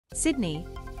Sydney,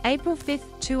 April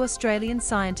 5. Two Australian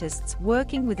scientists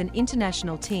working with an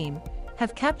international team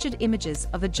have captured images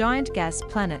of a giant gas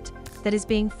planet that is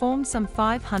being formed some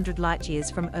 500 light-years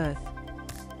from Earth.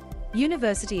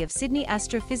 University of Sydney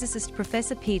astrophysicist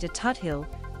Professor Peter Tuthill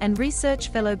and research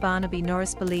fellow Barnaby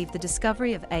Norris believe the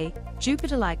discovery of a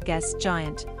Jupiter-like gas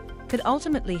giant could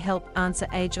ultimately help answer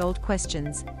age-old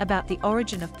questions about the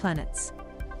origin of planets.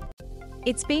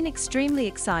 "It's been extremely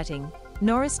exciting,"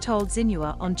 Norris told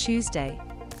Xinhua on Tuesday.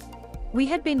 "We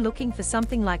had been looking for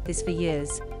something like this for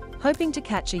years, hoping to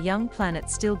catch a young planet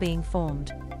still being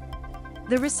formed."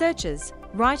 The researchers,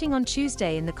 writing on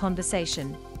Tuesday in The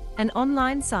Conversation, an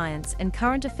online science and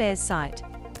current affairs site,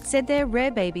 said their rare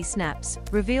baby snaps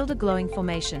revealed a glowing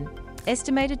formation,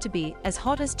 estimated to be as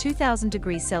hot as 2000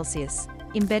 degrees Celsius,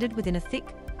 embedded within a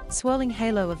thick, swirling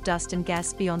halo of dust and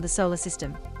gas beyond the solar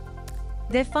system.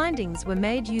 Their findings were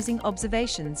made using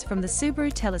observations from the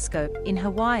Subaru Telescope in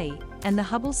Hawaii and the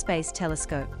Hubble Space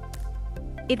Telescope.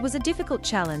 "It was a difficult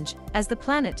challenge, as the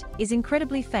planet is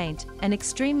incredibly faint and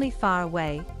extremely far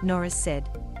away," Norris said.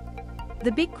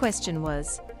 "The big question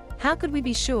was, how could we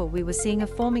be sure we were seeing a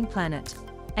forming planet,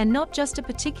 and not just a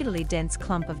particularly dense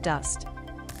clump of dust?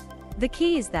 The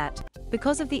key is that,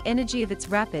 because of the energy of its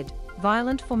rapid,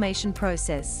 violent formation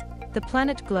process, the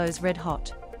planet glows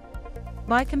red-hot.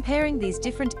 By comparing these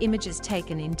different images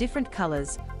taken in different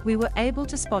colors, we were able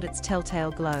to spot its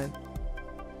telltale glow."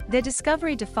 Their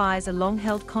discovery defies a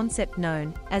long-held concept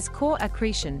known as core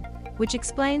accretion, which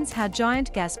explains how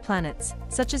giant gas planets,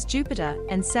 such as Jupiter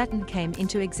and Saturn, came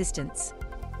into existence.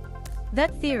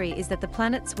 That theory is that the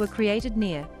planets were created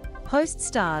near host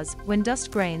stars when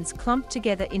dust grains clumped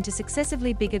together into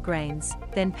successively bigger grains,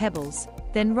 then pebbles,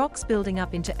 then rocks building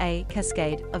up into a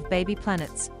cascade of baby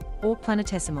planets, or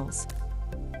planetesimals.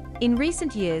 In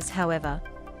recent years, however,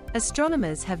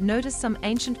 astronomers have noticed some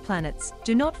ancient planets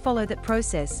do not follow that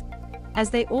process, as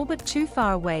they orbit too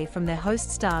far away from their host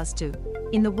stars to,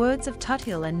 in the words of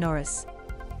Tuthill and Norris,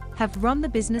 have run the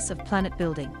business of planet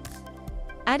building.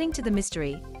 Adding to the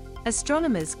mystery,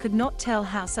 astronomers could not tell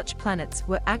how such planets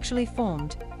were actually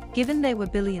formed, given they were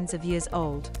billions of years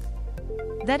old.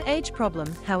 That age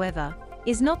problem, however,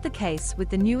 is not the case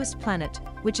with the newest planet,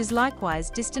 which is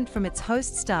likewise distant from its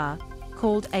host star,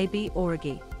 called AB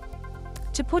Aurigae.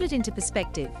 To put it into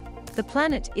perspective, the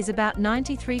planet is about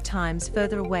 93 times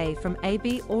further away from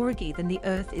AB Aurigae than the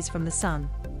Earth is from the Sun.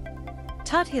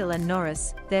 Tuthill and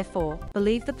Norris, therefore,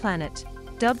 believe the planet,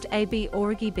 dubbed AB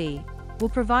Aurigae b, will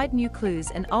provide new clues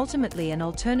and ultimately an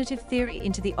alternative theory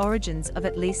into the origins of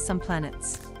at least some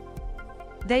planets.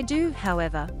 They do,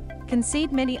 however,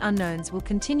 concede many unknowns will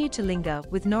continue to linger,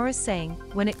 with Norris saying,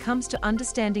 "When it comes to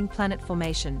understanding planet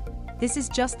formation, this is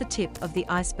just the tip of the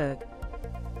iceberg.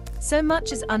 So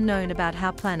much is unknown about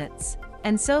how planets,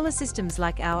 and solar systems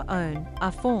like our own,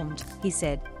 are formed," he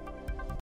said.